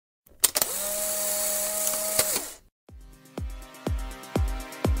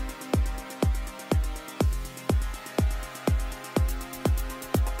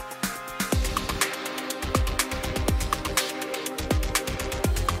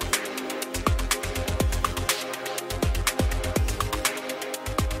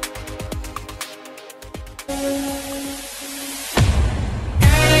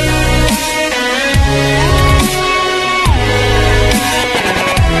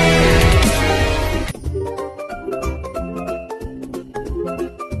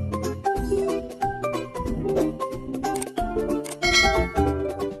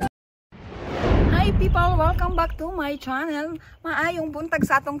my channel. Maayong buntag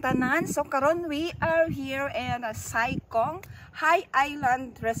sa atong tanan. So karon we are here in Saikung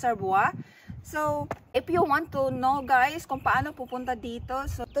Island Reservoir. So if you want to know guys kung paano pupunta dito,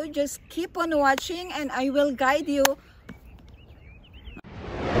 so to just keep on watching and I will guide you.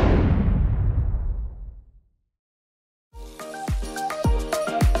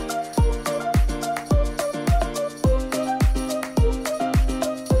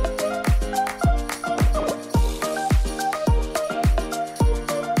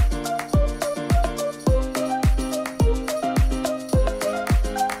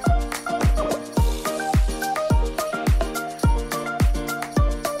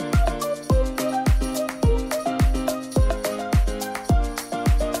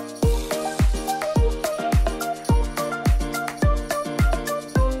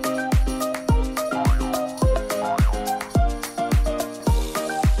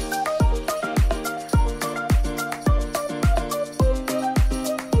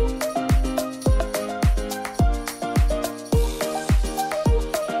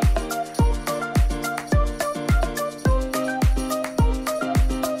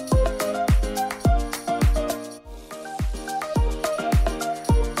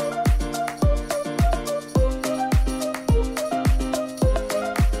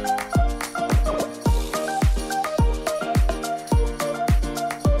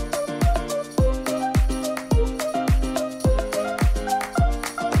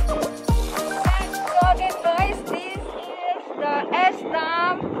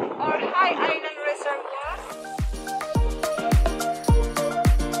 Island Reservoir.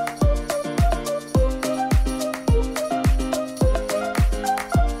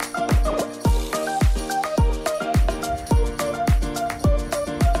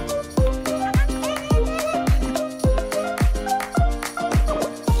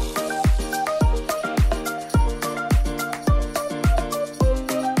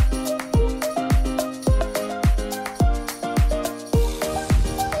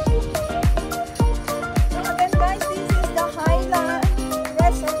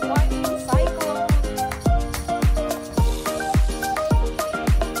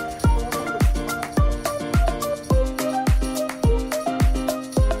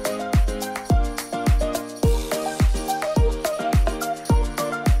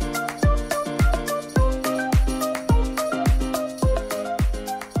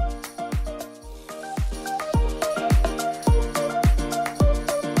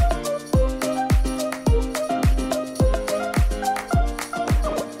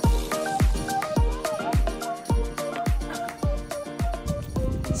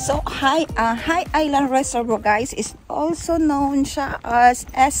 So Island Reservoir guys is also known siya as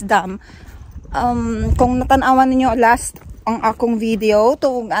S-Dam. Kung natanawan ninyo last ang akong video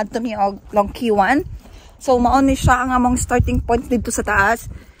tuong adto mi og long Q1. So mao ni siya ang among starting point dito sa taas.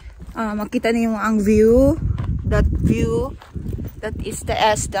 Makita niyo ang view, that is the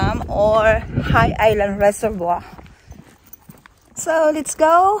S-Dam or Island Reservoir. So let's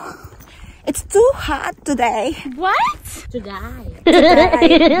go. It's too hot today. What? To die.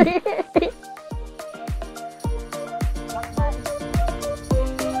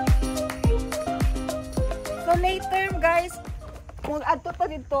 So later guys, kung adto pa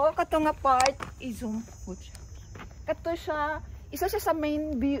dito, kato nga part i-zoom. Kato siya, isa siya sa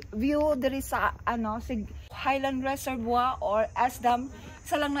main view diri sa si Island Reservoir or S-Dam.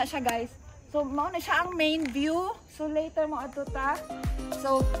 Isa lang na siya guys. So mao na siya ang main view. So later mo adto ta.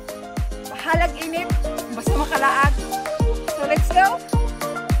 So halag init, basta makalaag. So let's go.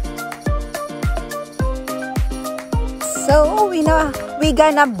 So we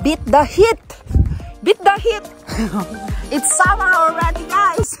gonna beat the heat. Beat the heat. It's summer already,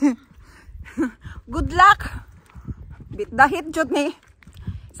 guys. Good luck. Beat the heat, jud ni.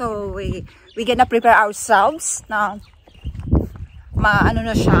 So we gonna prepare ourselves na maano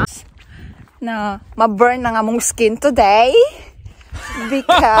na siya na ma-burn ng among skin today.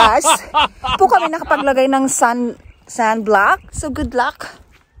 Because po kami nakapaglagay ng sunblock. So good luck.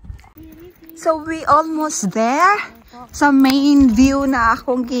 So we almost there. Sa main view na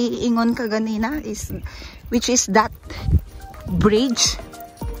akong giingon kaganina is which is that bridge.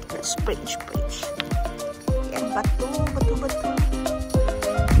 That's bridge. Yan, bato.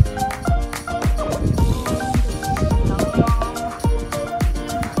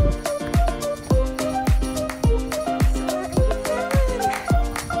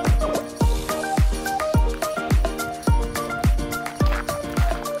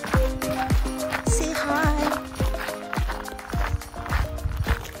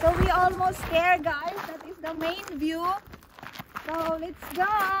 Almost there guys, that is the main view. So let's go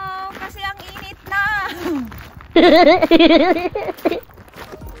kasi ang init na. So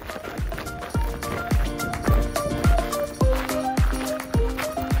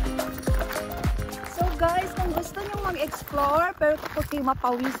guys, kung gusto nyo mag-explore pero kapag kayo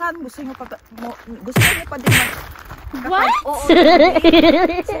mapawisan, gusto nyo pa din What?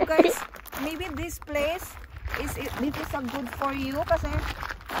 So guys, maybe this place is a good for you kasi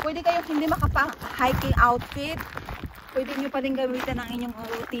pwede kayo hindi makapa-hiking outfit. Pwede nyo pa din gamitin ang inyong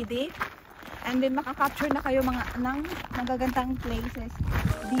OOTD. And then makaka-capture na kayo ng magagandang places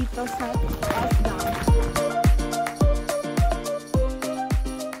dito sa Island.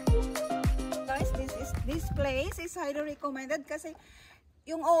 Guys, this place is highly recommended kasi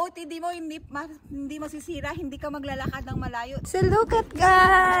yung OOTD mo hindi masisira, hindi ka maglalakad ng malayo. So look at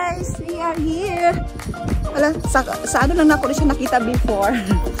guys, we are here. Wala, sa ano lang ako siya nakita before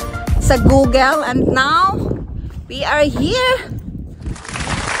sa Google, and now we are here.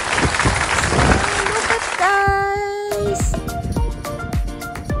 Guys,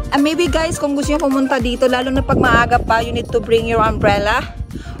 and maybe guys, kung gusto nyo pumunta dito, lalo na pag maaga pa, you need to bring your umbrella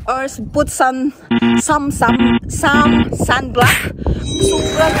or put some sunblock.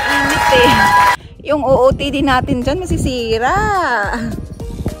 Sobrang init eh. Yung OOTD natin dyan masisira.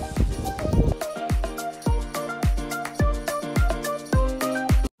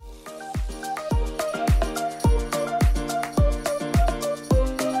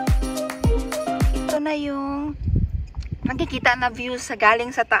 Na yung nakikita na view sa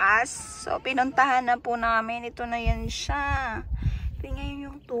galing sa taas. So pinuntahan na po namin. Ito na yan siya. Tingnan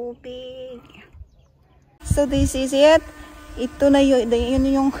yung tubig. So this is it. Ito na yun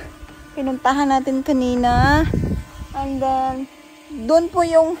yung pinuntahan natin kanina. And then doon po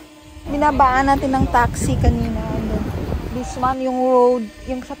yung binabaan natin ng taxi kanina. And then, this one yung road,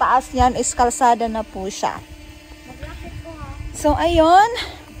 yung sa taas niyan is kalsada na po siya. So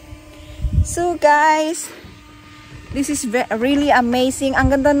ayun. So guys, this is really amazing.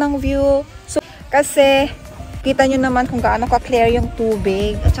 Ang ganda ng view. So kasi kita nyo naman kung gaano ka-clear yung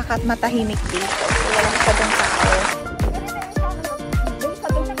tubig at saka matahimik dito. So walang masyadong tao.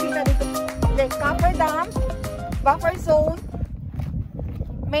 The Copper Dam, buffer zone,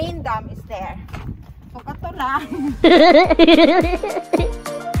 main dam is there. So kato lang.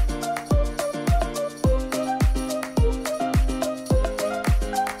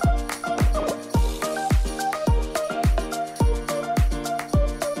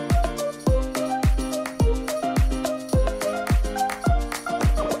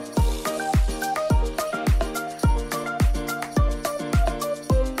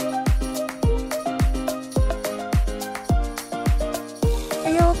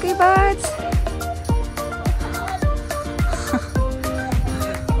 Okay, buds.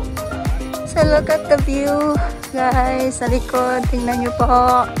 So look at the view, guys. Sa likod, tingnan nyo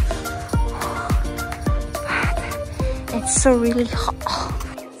po. It's so really hot.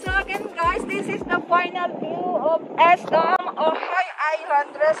 So again, guys, this is the final view of Island or High Island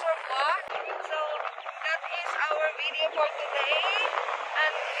Reservoir. So that is our video for today.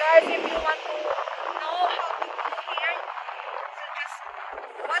 And guys, if you want to know how to go here,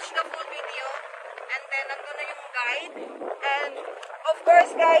 watch the full video, and then nandun na yung guide. And of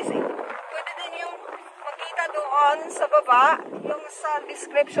course guys, pwede din yung makita doon sa baba, yung sa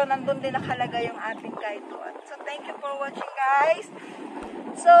description, nandun din nakalagay yung ating guide doon. So thank you for watching guys.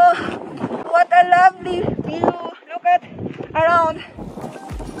 So what a lovely view. Look at around.